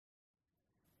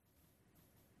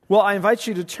Well, I invite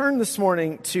you to turn this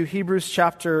morning to Hebrews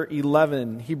chapter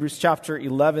 11. Hebrews chapter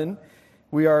 11.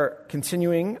 We are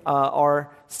continuing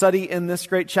our study in this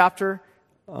great chapter,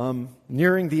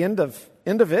 nearing the end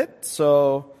of it.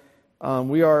 So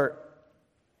we are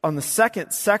on the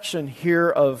second section here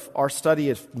of our study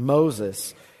of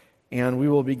Moses, and we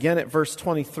will begin at verse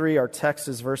 23. Our text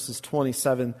is verses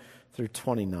 27 through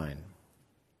 29.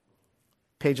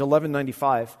 Page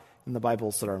 1195 in the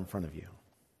Bibles that are in front of you.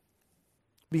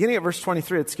 Beginning at verse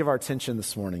 23, let's give our attention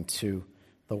this morning to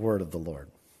the word of the Lord.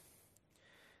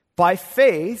 By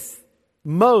faith,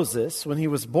 Moses, when he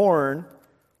was born,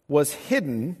 was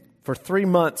hidden for 3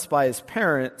 months by his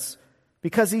parents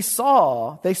because they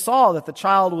saw that the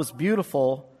child was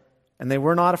beautiful, and they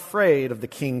were not afraid of the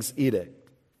king's edict.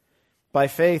 By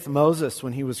faith, Moses,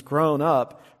 when he was grown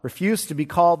up, refused to be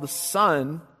called the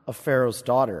son of Pharaoh's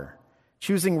daughter,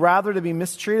 choosing rather to be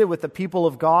mistreated with the people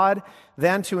of God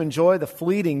than to enjoy the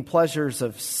fleeting pleasures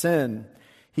of sin.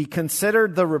 He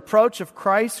considered the reproach of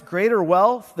Christ greater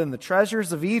wealth than the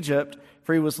treasures of Egypt,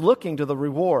 for he was looking to the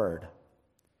reward.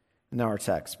 Now our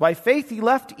text. By faith he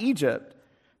left Egypt,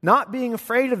 not being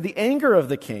afraid of the anger of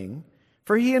the king,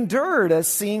 for he endured as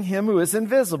seeing him who is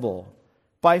invisible.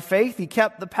 By faith he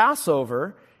kept the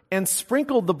Passover and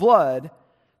sprinkled the blood,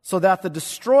 so that the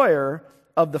destroyer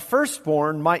of the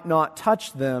firstborn might not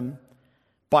touch them.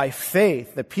 By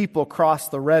faith the people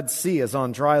crossed the Red Sea as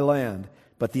on dry land,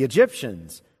 but the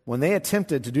Egyptians, when they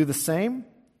attempted to do the same,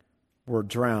 were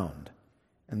drowned.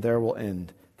 And there will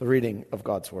end the reading of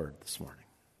God's word this morning.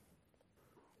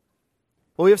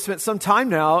 Well, we have spent some time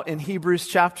now in Hebrews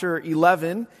chapter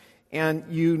 11, and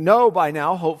you know by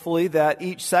now, hopefully, that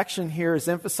each section here is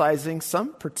emphasizing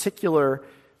some particular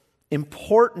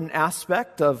important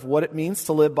aspect of what it means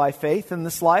to live by faith in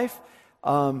this life,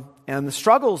 and the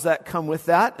struggles that come with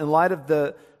that in light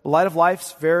of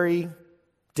life's very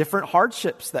different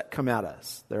hardships that come at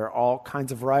us. There are all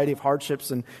kinds of variety of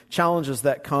hardships and challenges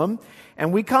that come.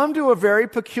 And we come to a very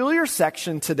peculiar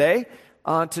section today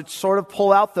to sort of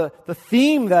pull out the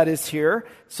theme that is here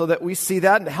so that we see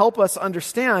that and to help us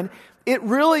understand. It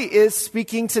really is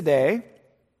speaking today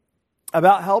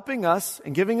about helping us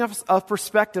and giving us a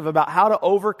perspective about how to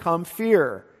overcome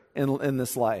fear in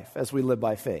this life as we live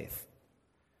by faith.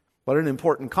 What an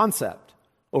important concept,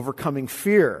 overcoming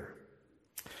fear.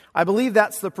 I believe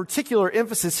that's the particular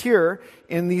emphasis here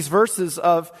in these verses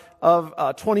of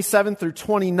 27 through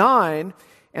 29.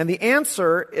 And the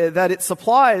answer that it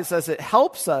supplies as it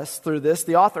helps us through this,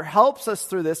 the author helps us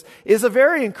through this, is a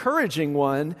very encouraging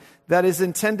one that is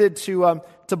intended to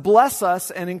bless us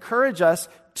and encourage us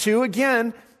to,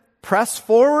 again, press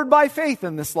forward by faith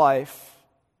in this life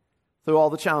through all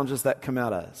the challenges that come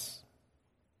at us.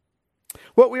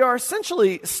 What we are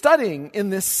essentially studying in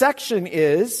this section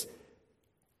is,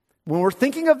 when we're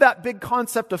thinking of that big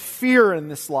concept of fear in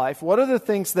this life, what are the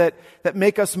things that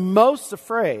make us most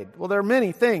afraid? Well, there are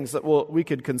many things that we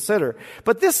could consider.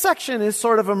 But this section is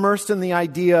sort of immersed in the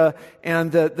idea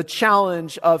and the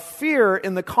challenge of fear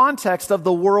in the context of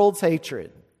the world's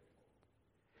hatred.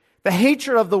 The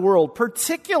hatred of the world,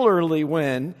 particularly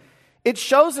when it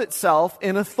shows itself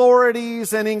in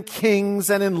authorities and in kings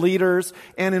and in leaders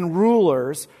and in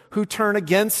rulers who turn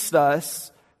against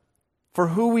us for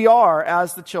who we are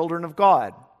as the children of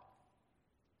God.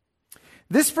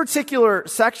 This particular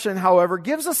section, however,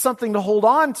 gives us something to hold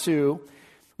on to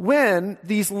when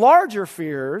these larger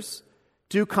fears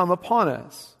do come upon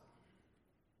us.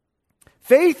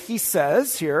 Faith, he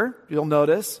says here, you'll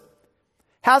notice,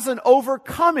 has an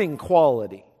overcoming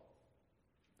quality.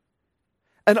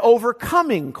 An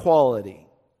overcoming quality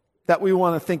that we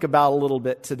want to think about a little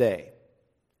bit today.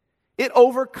 It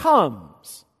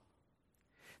overcomes.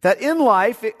 That in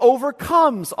life, it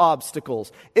overcomes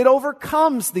obstacles. It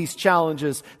overcomes these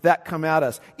challenges that come at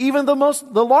us. Even the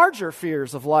larger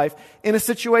fears of life in a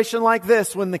situation like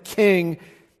this, when the king's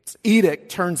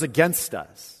edict turns against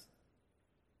us.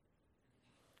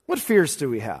 What fears do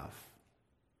we have?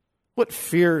 What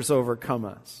fears overcome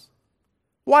us?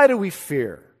 Why do we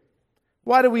fear?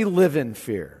 Why do we live in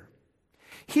fear?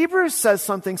 Hebrews says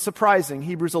something surprising,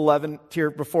 Hebrews 11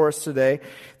 here before us today,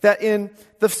 that in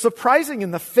the surprising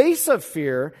in the face of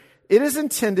fear, it is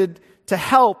intended to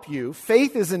help you.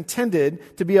 Faith is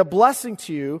intended to be a blessing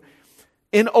to you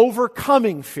in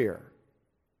overcoming fear.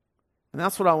 And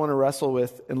that's what I want to wrestle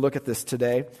with and look at this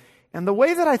today. And the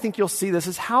way that I think you'll see this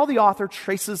is how the author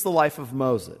traces the life of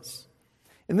Moses.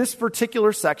 In this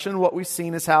particular section, what we've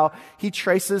seen is how he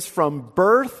traces from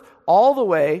birth all the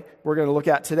way, we're going to look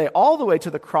at today, all the way to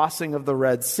the crossing of the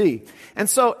Red Sea. And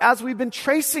so as we've been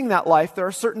tracing that life, there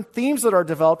are certain themes that are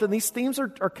developed, and these themes are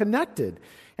connected.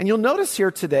 And you'll notice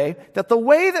here today that the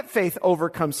way that faith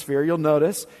overcomes fear, you'll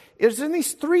notice, is in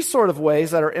these three sort of ways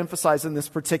that are emphasized in this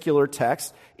particular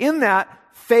text, in that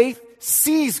faith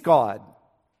sees God.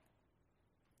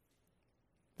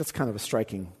 That's kind of a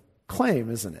striking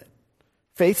claim, isn't it?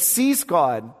 Faith sees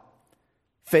God,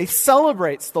 faith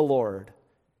celebrates the Lord,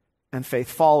 and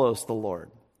faith follows the Lord.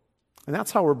 And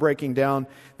that's how we're breaking down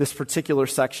this particular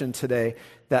section today,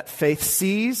 that faith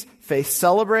sees, faith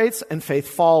celebrates, and faith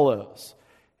follows.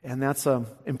 And that's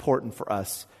important for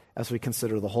us as we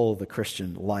consider the whole of the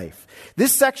Christian life.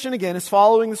 This section, again, is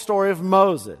following the story of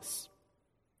Moses.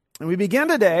 And we begin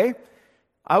today.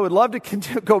 I would love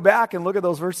to go back and look at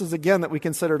those verses again that we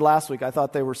considered last week. I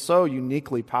thought they were so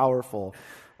uniquely powerful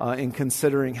in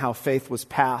considering how faith was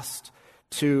passed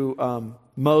to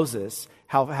Moses,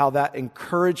 how that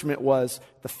encouragement was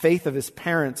the faith of his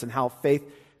parents and how faith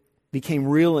became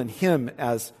real in him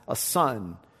as a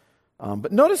son.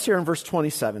 But notice here in verse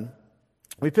 27,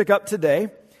 we pick up today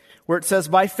where it says,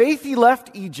 "By faith he left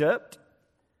Egypt,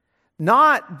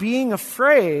 not being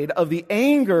afraid of the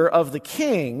anger of the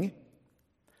king,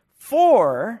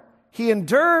 for he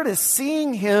endured as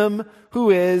seeing him who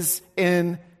is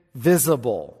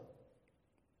invisible."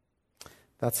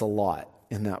 That's a lot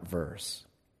in that verse.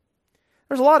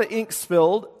 There's a lot of ink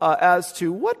spilled as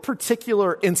to what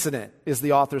particular incident is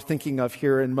the author thinking of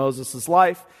here in Moses'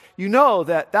 life. You know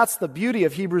that that's the beauty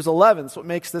of Hebrews 11. It's what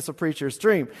makes this a preacher's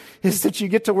dream, is that you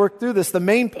get to work through this. The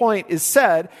main point is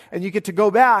said, and you get to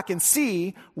go back and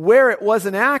see where it was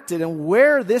enacted and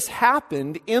where this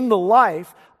happened in the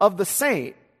life of the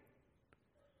saint.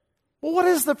 Well, what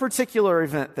is the particular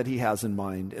event that he has in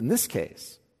mind in this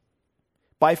case?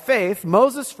 By faith,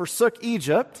 Moses forsook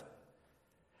Egypt,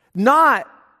 not,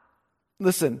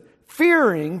 listen,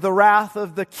 fearing the wrath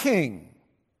of the king.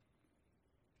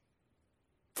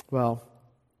 Well,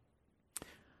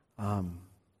 a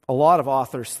lot of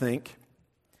authors think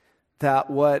that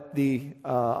what the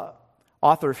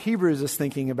author of Hebrews is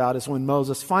thinking about is when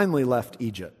Moses finally left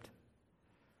Egypt.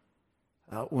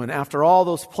 When after all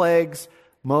those plagues,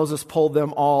 Moses pulled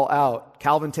them all out.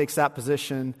 Calvin takes that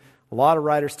position. A lot of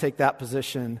writers take that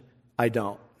position. I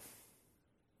don't.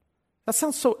 That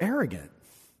sounds so arrogant.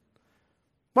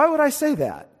 Why would I say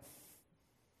that?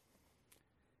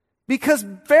 Because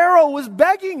Pharaoh was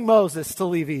begging Moses to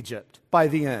leave Egypt by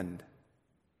the end.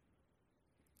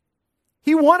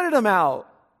 He wanted him out.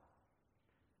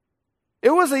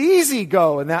 It was an easy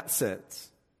go in that sense.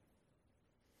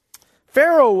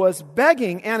 Pharaoh was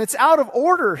begging, and it's out of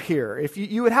order here. If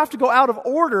you would have to go out of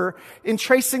order in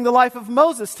tracing the life of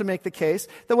Moses to make the case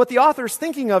that what the author is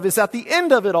thinking of is at the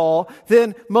end of it all,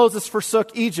 then Moses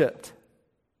forsook Egypt.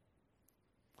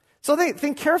 So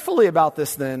think carefully about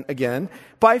this then again.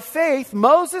 By faith,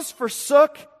 Moses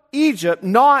forsook Egypt,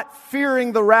 not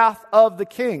fearing the wrath of the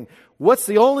king. What's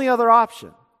the only other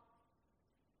option?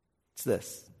 It's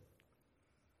this.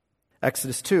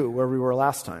 Exodus 2, where we were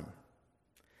last time.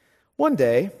 One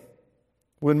day,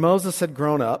 when Moses had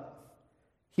grown up,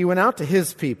 he went out to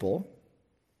his people,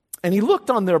 and he looked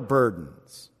on their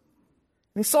burdens.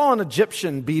 And he saw an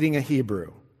Egyptian beating a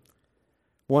Hebrew,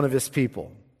 one of his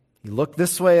people. He looked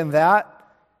this way and that,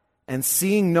 and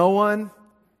seeing no one,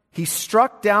 he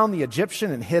struck down the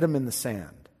Egyptian and hid him in the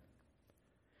sand.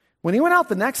 When he went out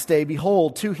the next day,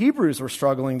 behold, 2 Hebrews were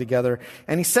struggling together,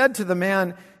 and he said to the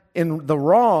man in the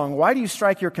wrong, "Why do you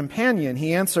strike your companion?"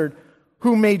 He answered,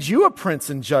 "Who made you a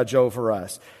prince and judge over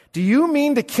us? Do you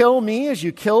mean to kill me as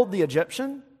you killed the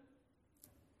Egyptian?"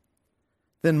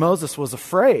 Then Moses was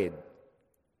afraid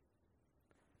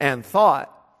and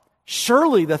thought,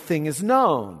 "Surely the thing is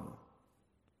known."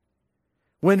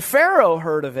 When Pharaoh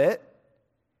heard of it,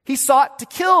 he sought to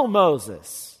kill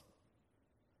Moses.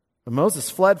 But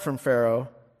Moses fled from Pharaoh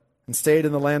and stayed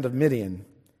in the land of Midian,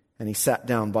 and he sat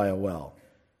down by a well.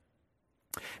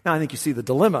 Now, I think you see the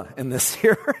dilemma in this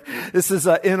here. This is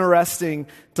an interesting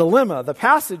dilemma. The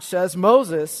passage says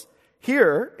Moses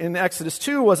here in Exodus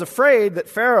 2 was afraid that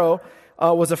Pharaoh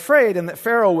was afraid and that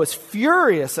Pharaoh was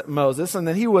furious at Moses and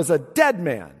that he was a dead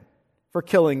man for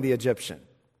killing the Egyptian.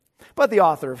 But the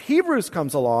author of Hebrews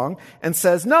comes along and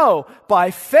says, no, by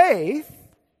faith,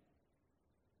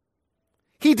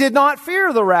 he did not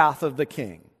fear the wrath of the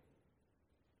king.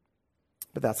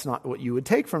 But that's not what you would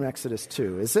take from Exodus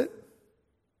 2, is it?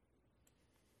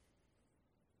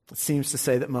 It seems to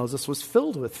say that Moses was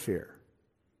filled with fear.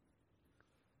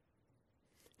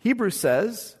 Hebrews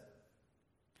says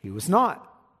he was not.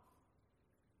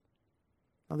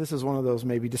 Now, this is one of those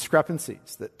maybe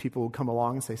discrepancies that people would come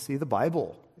along and say, see, the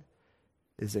Bible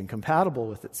is incompatible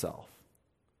with itself.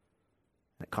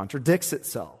 It contradicts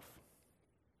itself.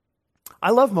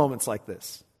 I love moments like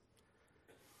this.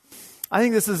 I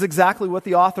think this is exactly what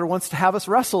the author wants to have us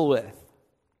wrestle with.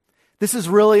 This is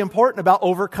really important about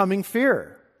overcoming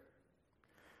fear.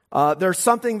 There's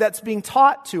something that's being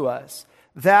taught to us,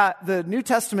 that the New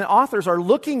Testament authors are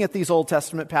looking at these Old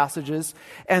Testament passages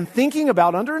and thinking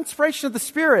about, under inspiration of the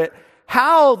Spirit,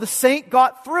 how the saint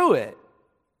got through it.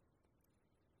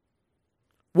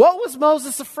 What was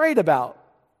Moses afraid about?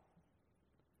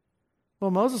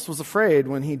 Well, Moses was afraid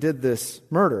when he did this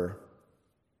murder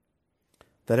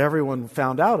that everyone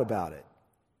found out about it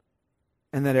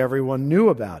and that everyone knew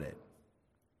about it.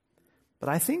 But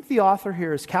I think the author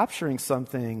here is capturing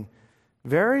something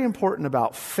very important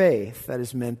about faith that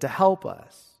is meant to help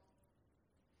us.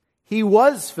 He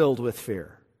was filled with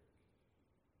fear.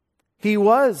 He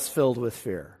was filled with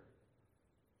fear.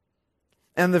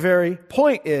 And the very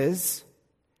point is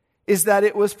that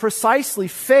it was precisely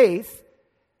faith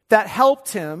that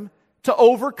helped him to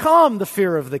overcome the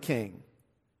fear of the king.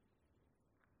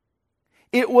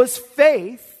 It was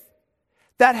faith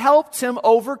that helped him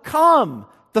overcome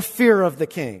the fear of the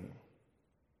king.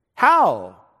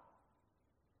 How?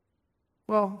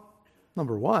 Well,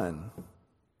 number one,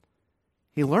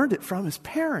 he learned it from his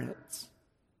parents.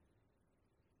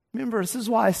 Remember, this is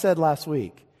why I said last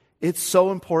week, it's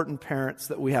so important, parents,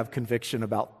 that we have conviction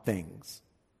about things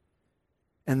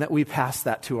and that we pass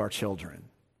that to our children.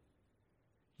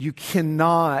 You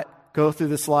cannot go through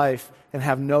this life and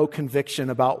have no conviction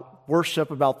about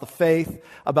worship, about the faith,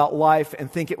 about life,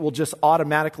 and think it will just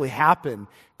automatically happen.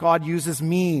 God uses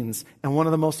means, and one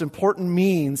of the most important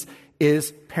means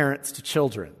is parents to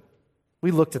children.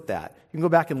 We looked at that. You can go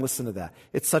back and listen to that.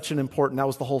 It's such an important, that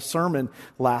was the whole sermon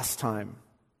last time.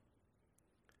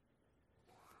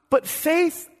 But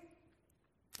faith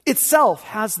itself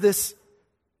has this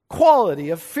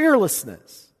quality of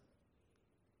fearlessness.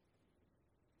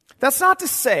 That's not to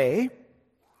say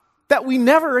that we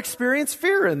never experience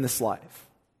fear in this life.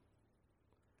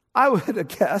 I would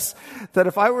guess that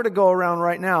if I were to go around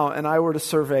right now and I were to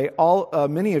survey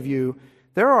many of you,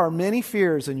 there are many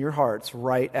fears in your hearts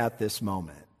right at this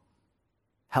moment.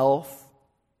 Health,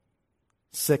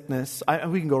 sickness,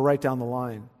 we can go right down the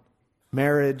line.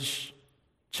 Marriage,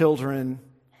 children,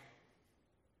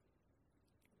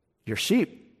 your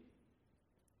sheep.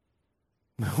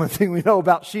 The one thing we know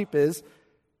about sheep is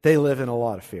they live in a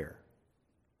lot of fear.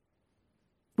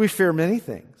 We fear many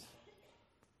things.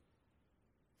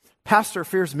 Pastor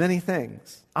fears many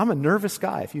things. I'm a nervous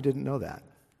guy, if you didn't know that.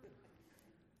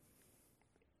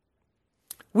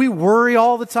 We worry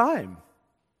all the time.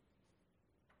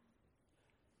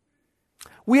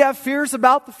 We have fears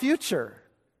about the future.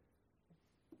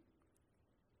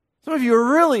 Some of you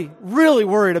are really, really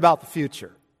worried about the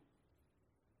future.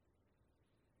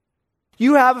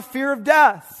 You have a fear of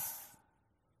death.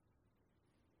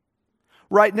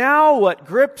 Right now, what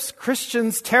grips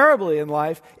Christians terribly in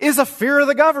life is a fear of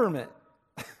the government.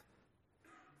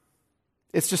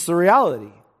 It's just the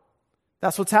reality.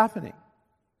 That's what's happening.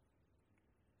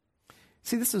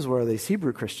 See, this is where these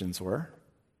Hebrew Christians were.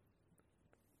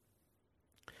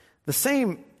 The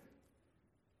same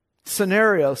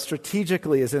scenario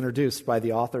strategically is introduced by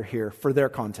the author here for their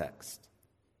context.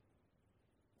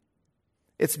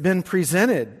 It's been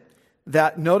presented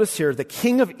that, notice here, the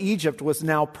king of Egypt was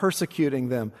now persecuting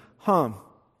them.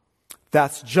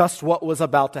 That's just what was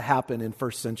about to happen in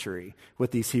first century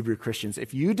with these Hebrew Christians.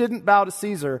 If you didn't bow to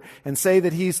Caesar and say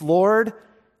that he's Lord,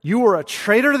 you were a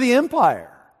traitor to the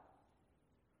empire.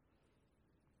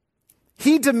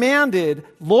 He demanded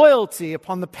loyalty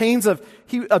upon the pains of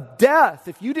death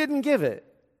if you didn't give it.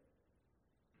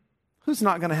 Who's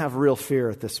not going to have real fear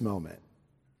at this moment?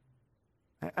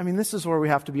 I mean, this is where we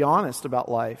have to be honest about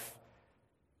life.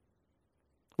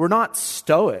 We're not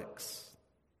stoics.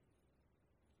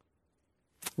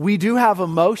 We do have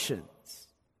emotions.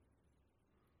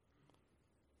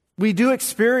 We do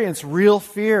experience real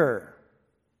fear.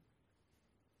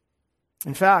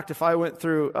 In fact, if I went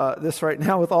through this right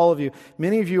now with all of you,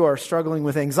 many of you are struggling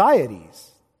with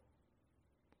anxieties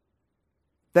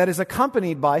that is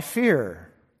accompanied by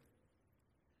fear.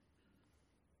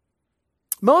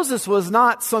 Moses was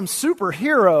not some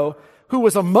superhero who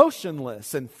was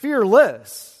emotionless and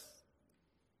fearless.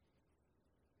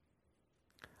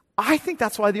 I think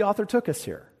that's why the author took us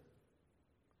here.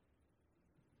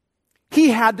 He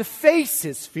had to face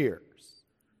his fears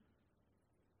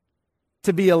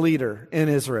to be a leader in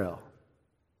Israel.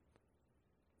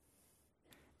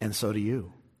 And so do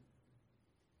you.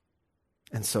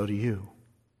 And so do you.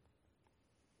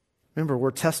 Remember,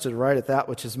 we're tested right at that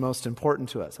which is most important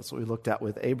to us. That's what we looked at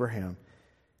with Abraham.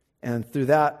 And through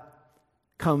that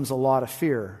comes a lot of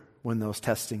fear when those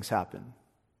testings happen.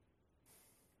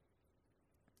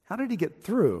 How did he get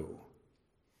through?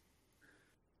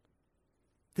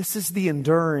 This is the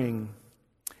enduring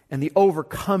and the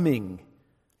overcoming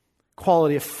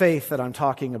quality of faith that I'm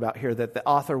talking about here, that the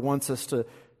author wants us to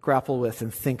grapple with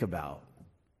and think about,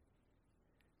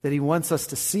 that he wants us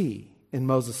to see in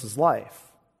Moses' life.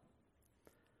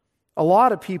 A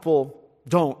lot of people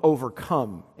don't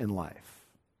overcome in life.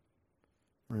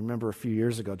 I remember a few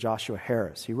years ago, Joshua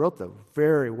Harris, he wrote the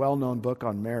very well-known book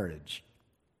on marriage.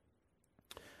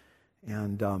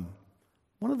 And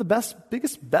one of the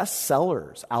biggest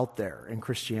bestsellers out there in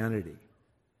Christianity.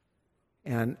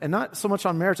 And not so much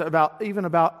on marriage, even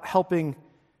about helping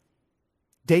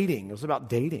dating. It was about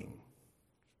dating.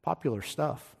 Popular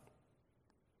stuff.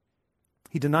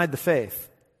 He denied the faith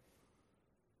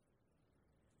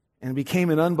and became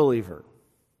an unbeliever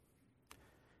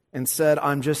and said,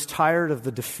 I'm just tired of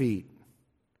the defeat.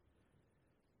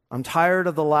 I'm tired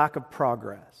of the lack of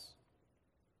progress.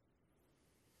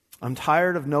 I'm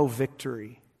tired of no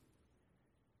victory.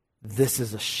 This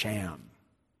is a sham.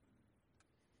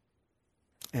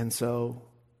 And so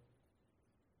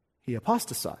he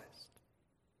apostatized.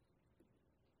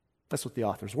 That's what the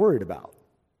author's worried about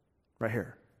right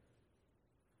here.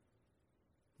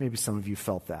 Maybe some of you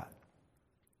felt that.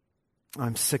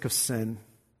 I'm sick of sin.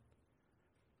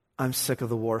 I'm sick of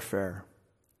the warfare.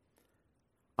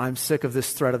 I'm sick of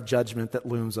this threat of judgment that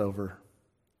looms over.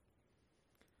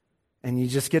 And you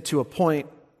just get to a point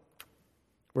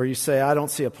where you say, I don't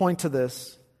see a point to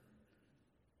this.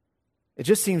 It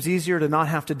just seems easier to not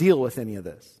have to deal with any of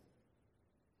this.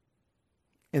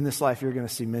 In this life, you're going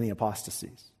to see many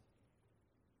apostasies.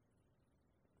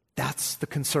 That's the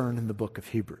concern in the book of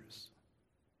Hebrews.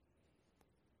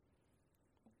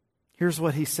 Here's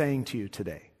what he's saying to you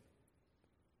today.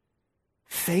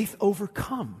 Faith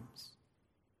overcomes.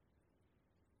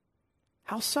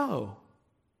 How so?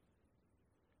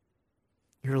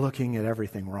 You're looking at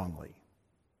everything wrongly.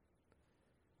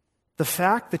 The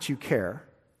fact that you care,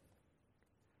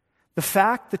 the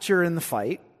fact that you're in the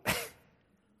fight,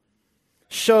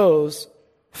 shows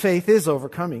faith is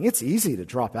overcoming. It's easy to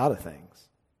drop out of things.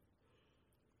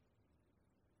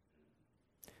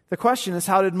 The question is,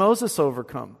 how did Moses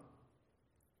overcome?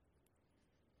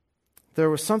 There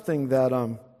was something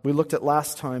that we looked at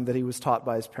last time that he was taught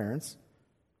by his parents.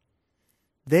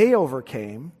 They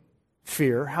overcame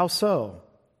fear. How so?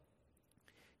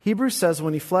 Hebrews says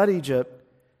when he fled Egypt,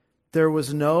 there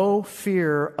was no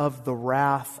fear of the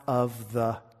wrath of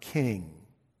the king.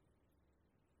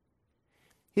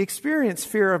 He experienced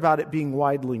fear about it being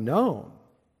widely known.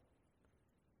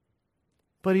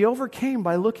 But he overcame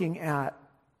by looking at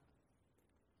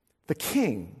the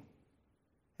king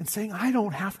and saying, I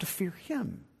don't have to fear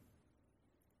him.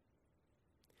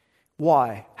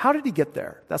 Why? How did he get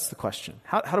there? That's the question.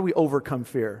 How do we overcome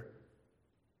fear?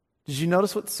 Did you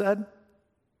notice what it said?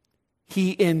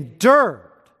 He endured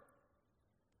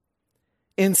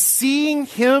in seeing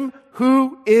him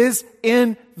who is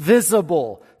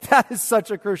invisible. That is such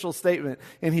a crucial statement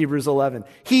in Hebrews 11.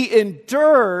 He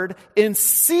endured in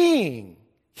seeing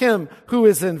him who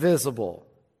is invisible.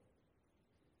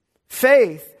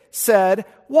 Faith said,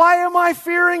 why am I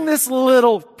fearing this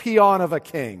little peon of a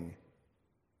king?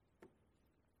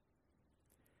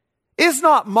 Is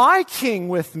not my king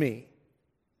with me?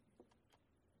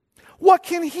 What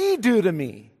can he do to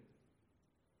me?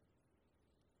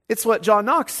 It's what John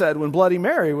Knox said when Bloody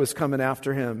Mary was coming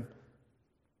after him.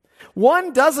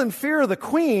 One doesn't fear the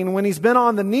queen when he's been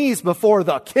on the knees before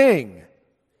the King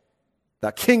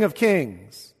of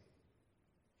Kings.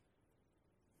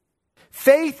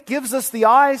 Faith gives us the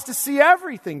eyes to see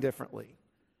everything differently.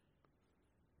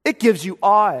 It gives you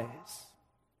eyes.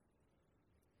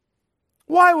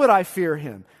 Why would I fear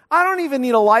him? I don't even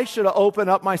need Elisha to open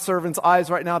up my servant's eyes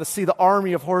right now to see the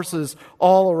army of horses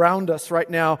all around us right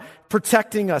now,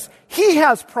 protecting us. He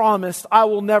has promised, I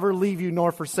will never leave you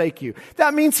nor forsake you.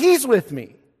 That means he's with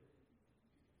me.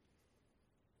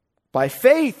 By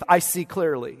faith, I see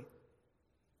clearly.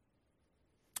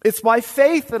 It's by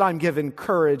faith that I'm given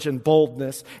courage and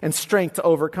boldness and strength to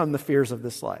overcome the fears of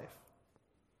this life.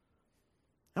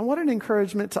 And what an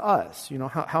encouragement to us. You know,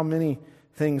 how many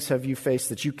things have you faced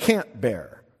that you can't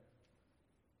bear?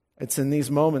 It's in these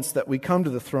moments that we come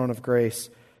to the throne of grace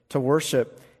to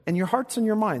worship, and your hearts and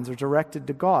your minds are directed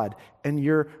to God, and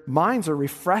your minds are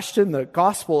refreshed in the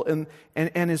gospel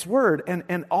and His word,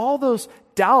 and all those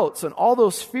doubts and all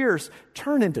those fears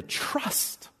turn into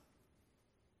trust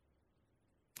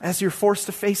as you're forced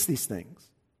to face these things.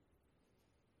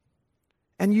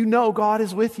 And you know God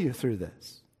is with you through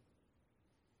this.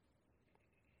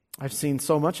 I've seen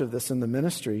so much of this in the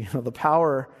ministry, the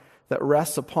power that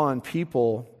rests upon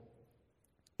people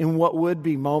in what would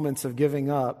be moments of giving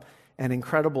up and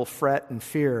incredible fret and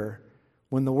fear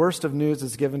when the worst of news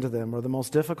is given to them or the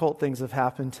most difficult things have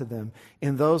happened to them,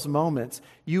 in those moments,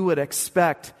 you would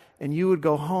expect and you would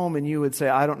go home and you would say,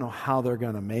 I don't know how they're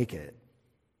going to make it.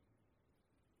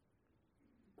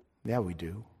 Yeah, we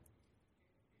do.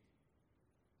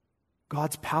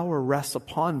 God's power rests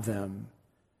upon them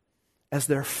as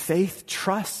their faith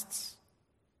trusts.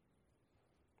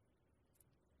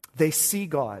 They see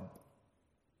God.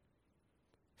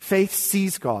 Faith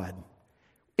sees God.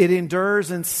 It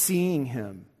endures in seeing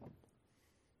Him.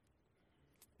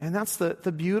 And that's the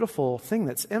beautiful thing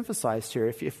that's emphasized here.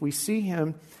 If we see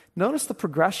Him, notice the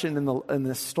progression in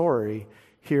this story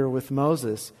here with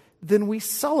Moses, then we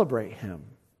celebrate Him.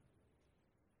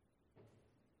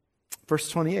 Verse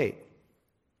 28.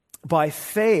 By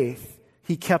faith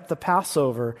he kept the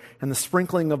Passover and the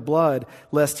sprinkling of blood,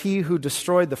 lest he who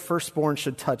destroyed the firstborn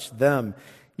should touch them.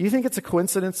 You think it's a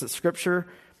coincidence that Scripture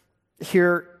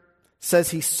here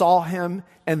says he saw him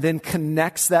and then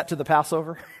connects that to the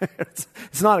Passover?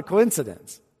 It's not a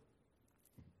coincidence.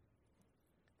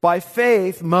 By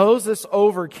faith, Moses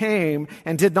overcame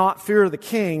and did not fear the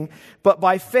king, but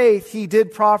by faith he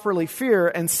did properly fear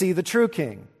and see the true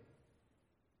king.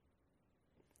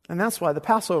 And that's why the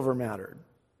Passover mattered.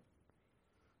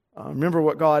 Remember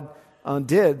what God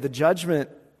did. The judgment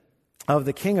of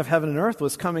the King of heaven and earth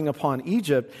was coming upon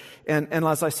Egypt. And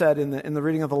as I said in the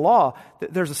reading of the law,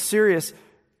 there's a serious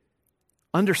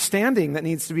understanding that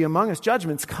needs to be among us.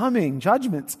 Judgment's coming.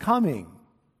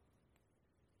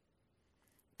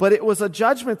 But it was a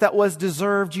judgment that was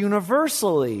deserved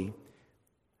universally.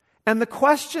 And the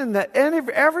question that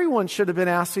everyone should have been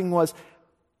asking was,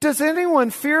 does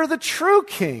anyone fear the true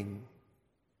king?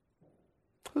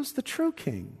 Who's the true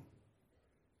king?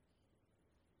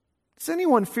 Does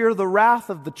anyone fear the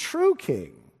wrath of the true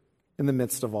king in the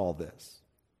midst of all this?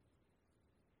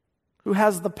 Who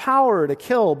has the power to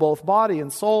kill both body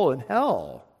and soul in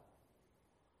hell?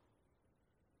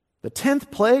 The 10th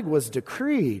plague was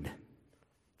decreed.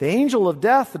 The angel of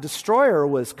death, the destroyer,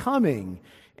 was coming,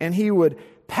 and he would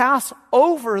pass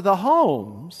over the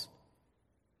homes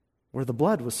where the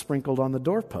blood was sprinkled on the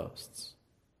doorposts.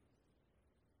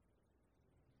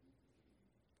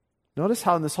 Notice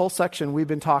how in this whole section we've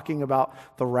been talking about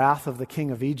the wrath of the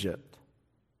king of Egypt.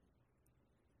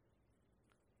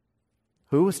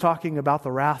 Who was talking about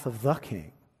the wrath of the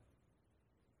king?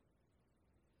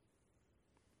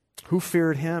 Who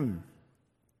feared him?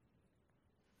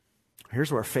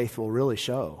 Here's where faith will really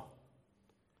show.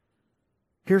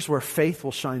 Here's where faith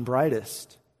will shine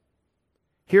brightest.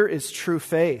 Here is true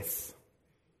faith.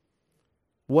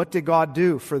 What did God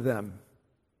do for them?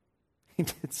 He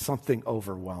did something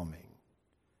overwhelming.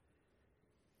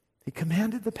 He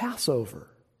commanded the Passover,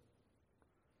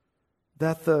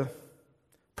 that the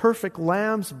perfect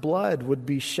lamb's blood would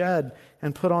be shed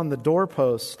and put on the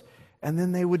doorpost, and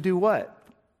then they would do what?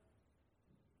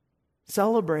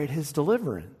 Celebrate His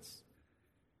deliverance.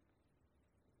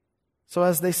 So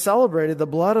as they celebrated, the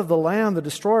blood of the Lamb, the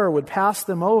destroyer, would pass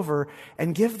them over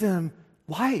and give them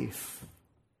life.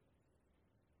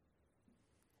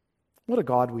 What a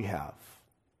God we have,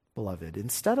 beloved.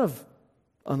 Instead of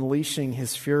unleashing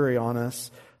His fury on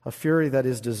us, a fury that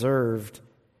is deserved,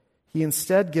 He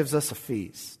instead gives us a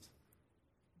feast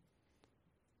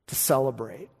to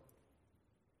celebrate.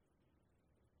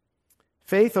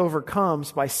 Faith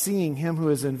overcomes by seeing Him who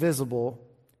is invisible.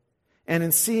 And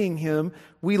in seeing Him,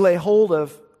 we lay hold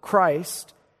of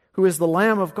Christ, who is the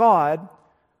Lamb of God,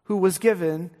 who was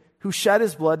given, who shed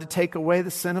His blood to take away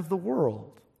the sin of the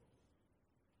world.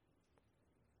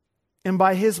 And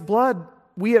by His blood,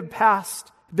 we have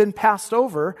been passed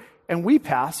over, and we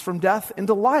pass from death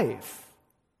into life,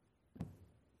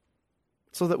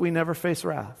 so that we never face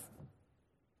wrath.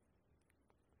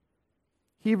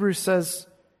 Hebrews says,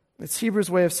 it's Hebrews'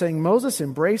 way of saying Moses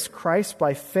embraced Christ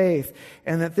by faith,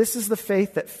 and that this is the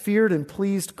faith that feared and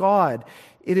pleased God.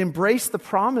 It embraced the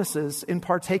promises in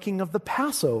partaking of the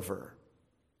Passover.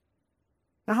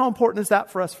 Now, how important is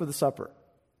that for us for the supper?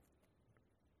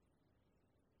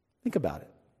 Think about it.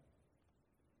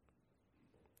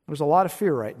 There's a lot of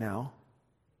fear right now.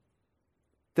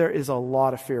 There is a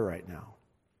lot of fear right now.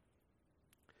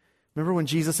 Remember when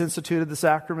Jesus instituted the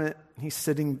sacrament? He's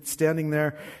standing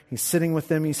there. He's sitting with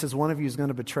them. He says, one of you is going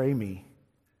to betray me.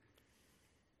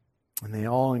 And they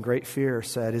all in great fear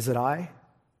said, is it I?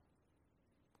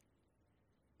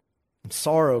 And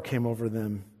sorrow came over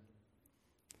them.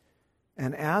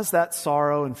 And as that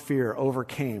sorrow and fear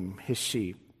overcame His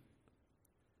sheep,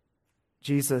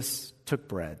 Jesus took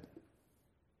bread.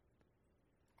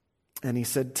 And He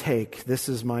said, take, this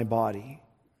is my body.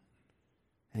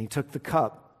 And He took the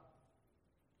cup.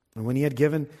 And when He had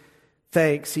given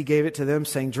thanks, he gave it to them,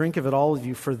 saying, "Drink of it, all of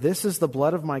you, for this is the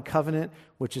blood of my covenant,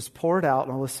 which is poured out,"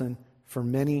 now listen, "for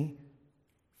many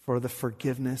for the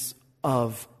forgiveness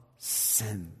of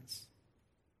sins.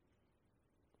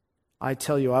 I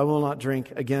tell you, I will not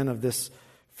drink again of this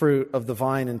fruit of the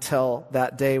vine until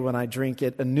that day when I drink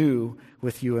it anew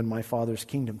with you in my Father's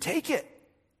kingdom." Take it.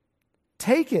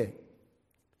 Take it.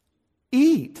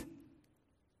 Eat.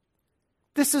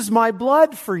 This is my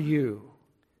blood for you.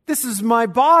 This is my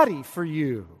body for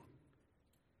you.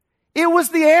 It was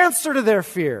the answer to their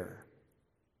fear.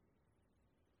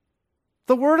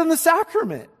 The word and the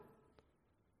sacrament.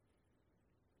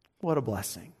 What a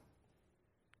blessing.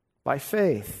 By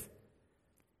faith,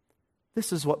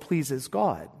 this is what pleases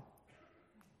God.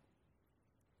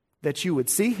 That you would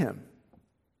see him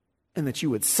and that you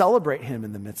would celebrate him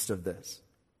in the midst of this.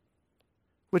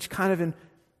 Which kind of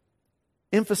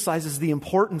emphasizes the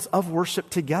importance of worship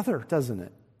together, doesn't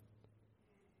it?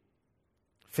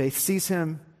 Faith sees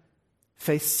him,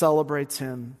 faith celebrates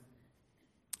him,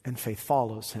 and faith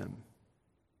follows him.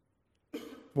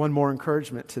 One more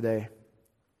encouragement today.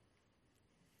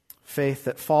 Faith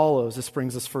that follows. This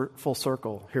brings us full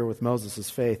circle here with Moses'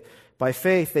 faith. By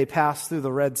faith, they passed through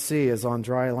the Red Sea as on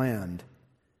dry land,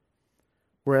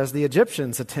 whereas the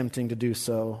Egyptians, attempting to do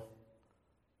so,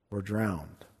 were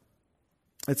drowned.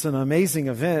 It's an amazing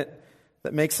event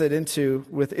that makes it into,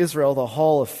 with Israel, the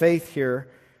hall of faith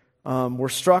here. We're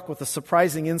struck with the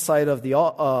surprising insight of the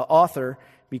author,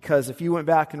 because if you went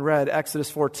back and read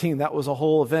Exodus 14, that was a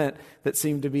whole event that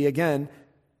seemed to be, again,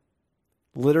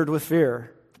 littered with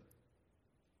fear.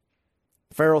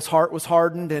 Pharaoh's heart was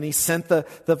hardened, and he sent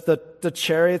the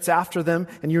chariots after them.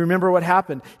 And you remember what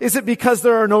happened. Is it because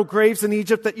there are no graves in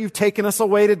Egypt that you've taken us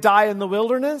away to die in the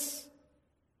wilderness?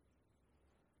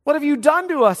 What have you done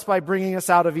to us by bringing us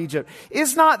out of Egypt?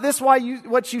 Is not this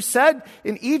what you said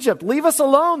in Egypt? Leave us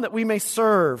alone that we may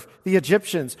serve the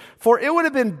Egyptians. For it would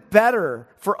have been better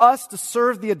for us to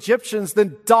serve the Egyptians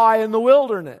than die in the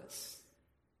wilderness.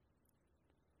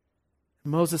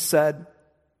 Moses said,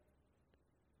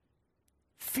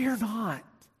 "Fear not.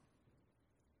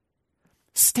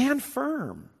 Stand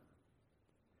firm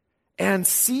and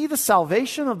see the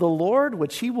salvation of the Lord,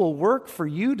 which he will work for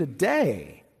you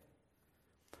today.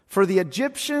 For the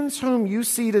Egyptians whom you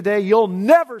see today, you'll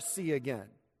never see again.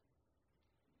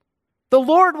 The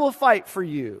Lord will fight for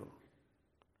you.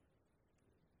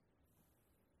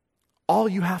 All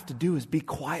you have to do is be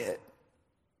quiet."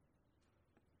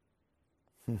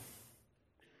 The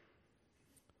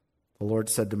Lord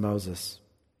said to Moses,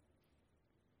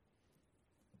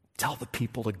 "Tell the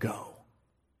people to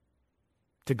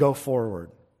go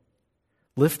forward.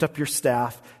 Lift up your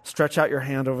staff, stretch out your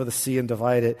hand over the sea and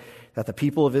divide it, that the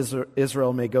people of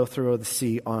Israel may go through the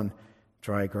sea on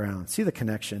dry ground." See the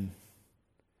connection.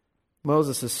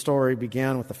 Moses' story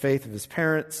began with the faith of his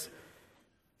parents.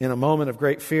 In a moment of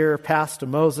great fear, passed to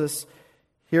Moses.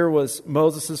 Here was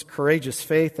Moses' courageous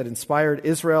faith that inspired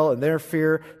Israel and their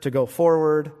fear to go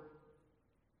forward.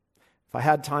 If I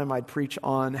had time, I'd preach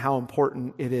on how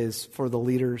important it is for the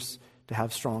leaders to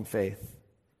have strong faith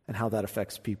and how that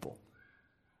affects people.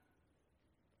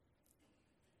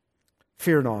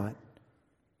 Fear not.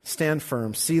 Stand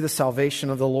firm. See the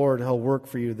salvation of the Lord. He'll work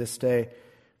for you this day.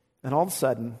 And all of a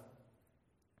sudden,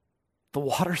 the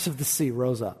waters of the sea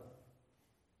rose up.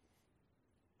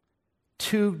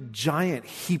 2 giant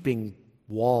heaping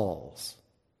walls.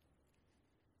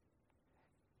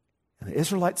 And the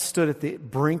Israelites stood at the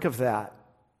brink of that.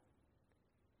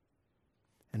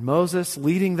 And Moses,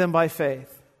 leading them by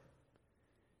faith,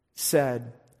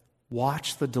 said,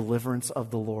 "Watch the deliverance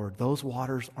of the Lord. Those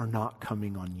waters are not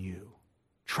coming on you.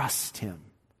 Trust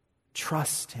him.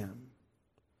 Trust him.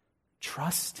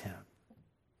 Trust him."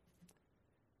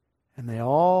 And they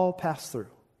all passed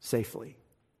through safely.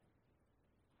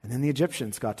 And then the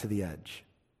Egyptians got to the edge.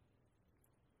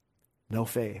 No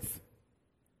faith.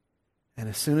 And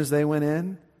as soon as they went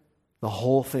in, the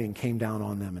whole thing came down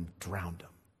on them and drowned them.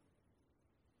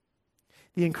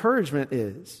 The encouragement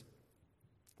is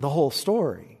the whole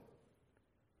story.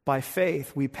 By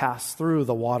faith, we pass through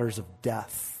the waters of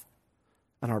death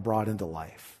and are brought into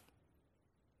life.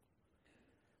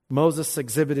 Moses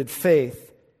exhibited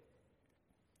faith,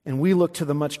 and we look to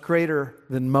the much greater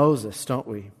than Moses, don't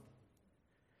we?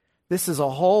 This is a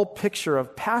whole picture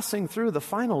of passing through the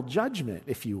final judgment,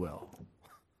 if you will.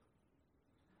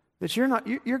 That you're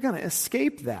going to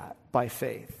escape that by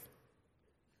faith.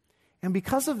 And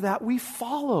because of that, we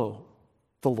follow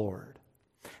the Lord.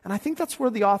 And I think that's where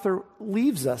the author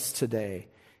leaves us today,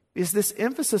 is this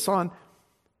emphasis on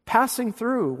passing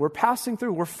through. We're passing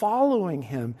through. We're following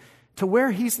him to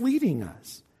where he's leading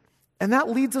us. And that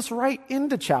leads us right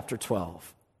into chapter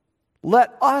 12.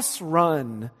 Let us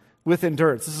run with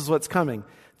endurance. This is what's coming.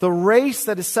 The race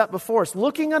that is set before us,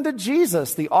 looking unto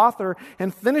Jesus, the author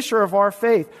and finisher of our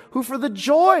faith, who for the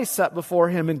joy set before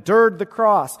him endured the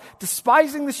cross,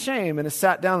 despising the shame, and is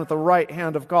sat down at the right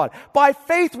hand of God. By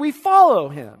faith we follow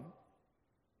him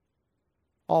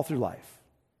all through life.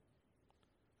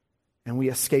 And we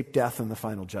escape death in the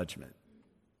final judgment.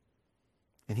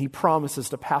 And he promises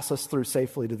to pass us through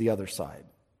safely to the other side.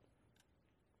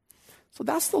 So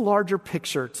that's the larger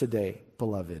picture today,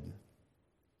 beloved.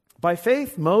 By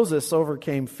faith, Moses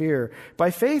overcame fear.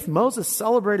 By faith, Moses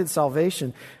celebrated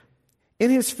salvation. In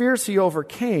his fears, he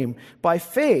overcame. By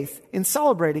faith, in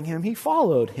celebrating him, he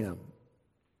followed him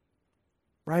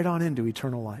right on into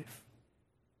eternal life.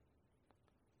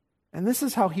 And this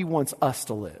is how he wants us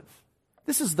to live.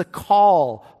 This is the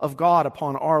call of God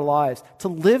upon our lives, to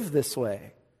live this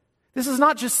way. This is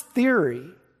not just theory.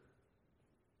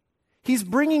 He's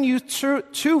bringing you to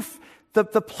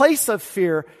the place of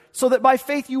fear so that by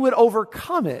faith you would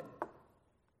overcome it.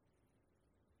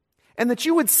 And that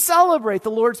you would celebrate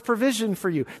the Lord's provision for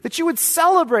you. That you would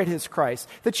celebrate his Christ.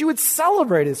 That you would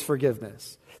celebrate his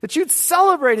forgiveness. That you'd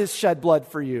celebrate his shed blood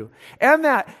for you. And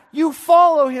that you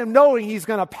follow him knowing he's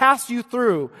going to pass you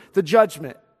through the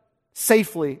judgment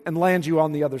safely and land you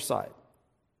on the other side.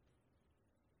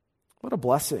 What a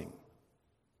blessing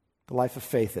the life of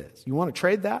faith is. You want to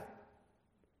trade that?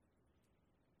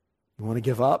 You want to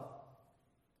give up?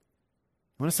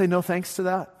 You want to say no thanks to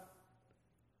that?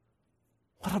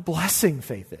 What a blessing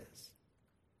faith is.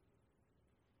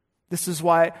 This is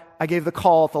why I gave the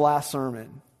call at the last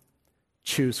sermon.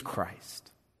 Choose Christ.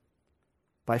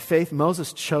 By faith,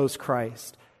 Moses chose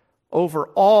Christ over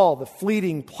all the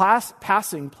fleeting,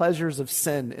 passing pleasures of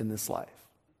sin in this life.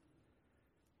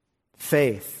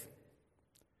 Faith.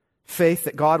 Faith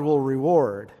that God will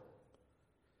reward.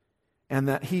 And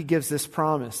that he gives this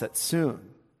promise that soon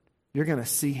you're going to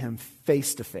see him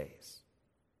face to face.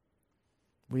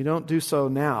 We don't do so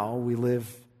now. We live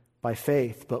by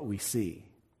faith, but we see.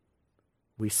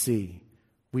 We see.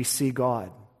 We see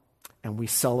God, and we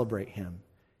celebrate him,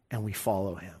 and we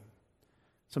follow him.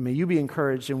 So may you be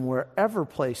encouraged in whatever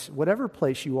place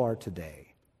you are today,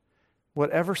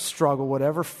 whatever struggle,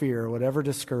 whatever fear, whatever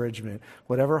discouragement,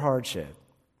 whatever hardship.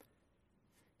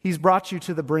 He's brought you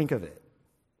to the brink of it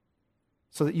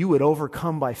so that you would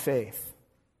overcome by faith.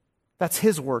 That's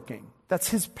his working. That's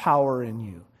his power in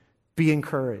you. Be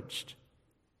encouraged.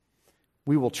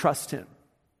 We will trust him,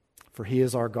 for he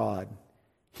is our God.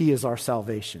 He is our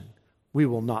salvation. We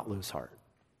will not lose heart.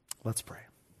 Let's pray.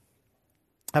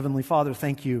 Heavenly Father,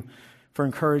 thank you for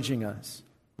encouraging us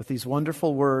with these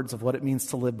wonderful words of what it means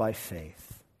to live by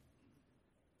faith.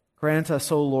 Grant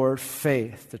us, O Lord,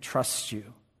 faith to trust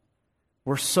you.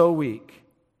 We're so weak,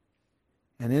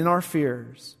 and in our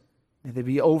fears, may they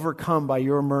be overcome by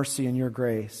your mercy and your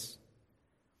grace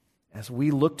as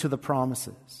we look to the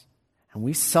promises and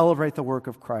we celebrate the work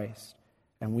of Christ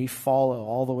and we follow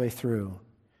all the way through,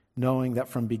 knowing that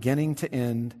from beginning to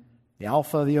end, the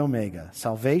Alpha, the Omega,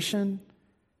 salvation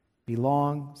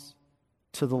belongs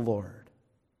to the Lord.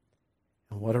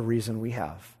 And what a reason we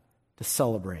have to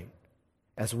celebrate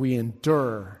as we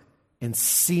endure in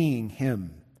seeing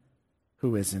him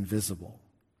who is invisible.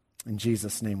 In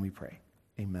Jesus' name we pray.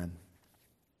 Amen.